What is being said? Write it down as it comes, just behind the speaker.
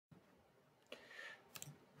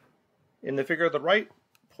In the figure to the right,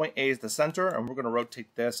 point A is the center, and we're going to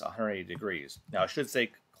rotate this 180 degrees. Now, I should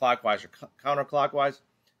say clockwise or counterclockwise.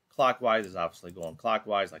 Clockwise is obviously going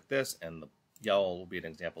clockwise like this, and the yellow will be an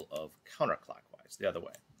example of counterclockwise, the other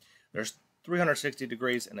way. There's 360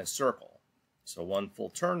 degrees in a circle. So one full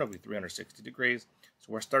turn will be 360 degrees.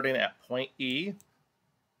 So we're starting at point E,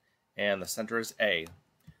 and the center is A.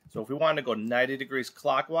 So if we wanted to go 90 degrees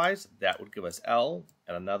clockwise, that would give us L,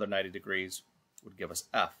 and another 90 degrees would give us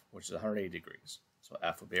F, which is 180 degrees. So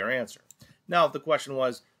F would be our answer. Now, if the question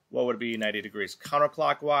was, what would be 90 degrees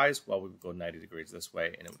counterclockwise? Well, we would go 90 degrees this way,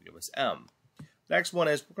 and it would give us M. The next one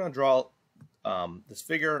is we're going to draw this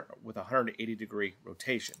figure with a 180 degree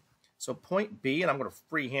rotation. So point B, and I'm going to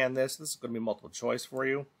freehand this. This is going to be multiple choice for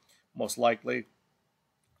you, most likely,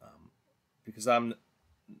 because I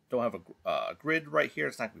don't have a grid right here.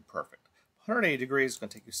 It's not going to be perfect. 180 degrees is going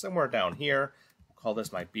to take you somewhere down here. We'll call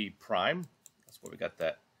this my B prime. That's where we got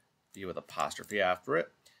that B with apostrophe after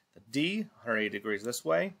it. The D, 180 degrees this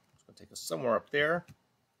way. It's going to take us somewhere up there.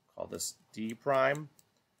 Call this D prime.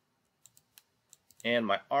 And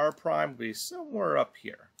my R prime will be somewhere up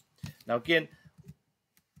here. Now again,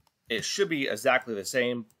 it should be exactly the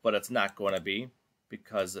same, but it's not going to be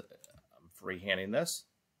because I'm freehanding this.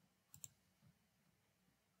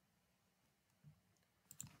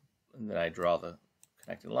 And then I draw the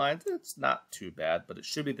connecting lines. It's not too bad, but it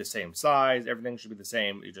should be the same size. Everything should be the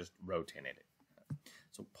same. You just rotate it.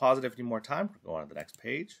 So pause it if you need more time. We'll go on to the next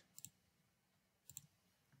page.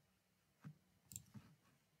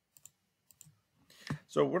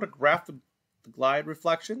 So we're going to graph the glide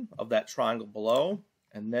reflection of that triangle below,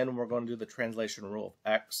 and then we're going to do the translation rule of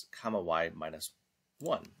x comma y minus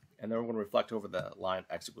 1. And then we're going to reflect over the line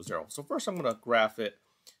x equals 0. So first I'm going to graph it,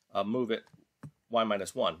 move it y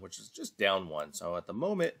minus 1, which is just down 1. So at the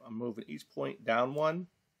moment, I'm moving each point down 1.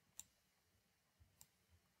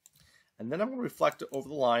 And then I'm going to reflect it over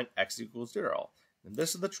the line x equals 0. And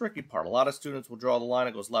this is the tricky part. A lot of students will draw the line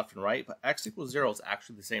that goes left and right, but x equals 0 is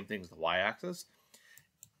actually the same thing as the y-axis.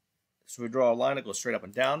 So we draw a line that goes straight up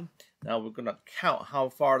and down. Now we're going to count how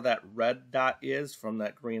far that red dot is from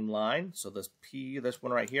that green line. So this P, this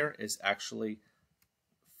one right here, is actually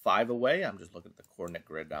 5 away. I'm just looking at the coordinate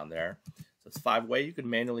grid down there. So it's 5 away. You can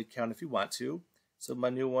manually count if you want to. So my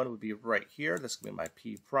new one would be right here. This is going to be my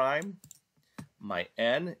P prime. My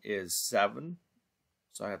N is 7.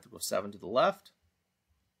 So I have to go 7 to the left.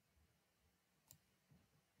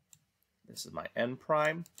 This is my N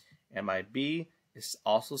prime. And my B is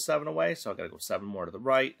also 7 away, so I've got to go 7 more to the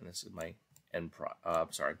right, and this is my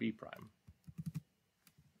B prime.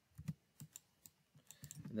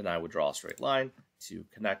 And then I would draw a straight line to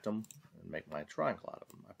connect them and make my triangle out of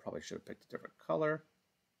them. I probably should have picked a different color,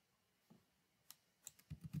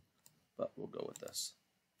 but we'll go with this.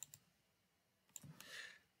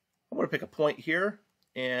 I'm going to pick a point here,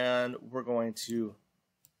 and we're going to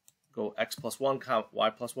go x plus 1, y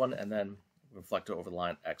plus 1, and then reflect it over the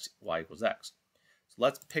line x, y equals x. So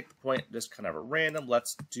let's pick the point just kind of at random.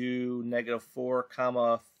 Let's do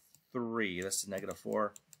 -4, 3. This is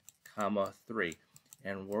 -4, 3.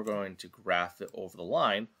 And we're going to graph it over the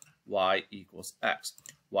line y equals x.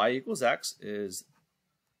 Y equals x is,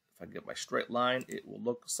 if I get my straight line, it will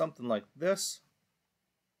look something like this.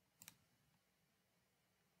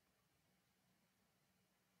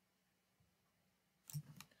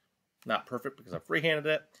 Not perfect because I freehanded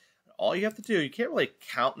it. All you have to do, you can't really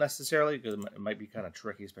count necessarily because it might be kind of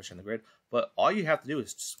tricky, especially in the grid, but all you have to do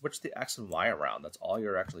is switch the x and y around. That's all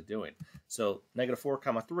you're actually doing. So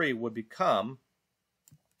 -4, 3 would become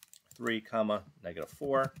 3,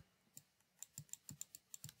 -4.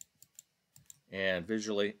 And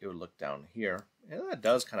visually, it would look down here. And that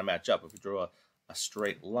does kind of match up. If we draw a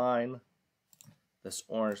straight line, this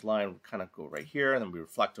orange line would kind of go right here, and then we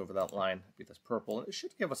reflect over that line, be this purple. And it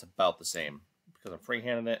should give us about the same because I'm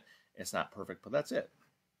freehanding it. It's not perfect, but that's it.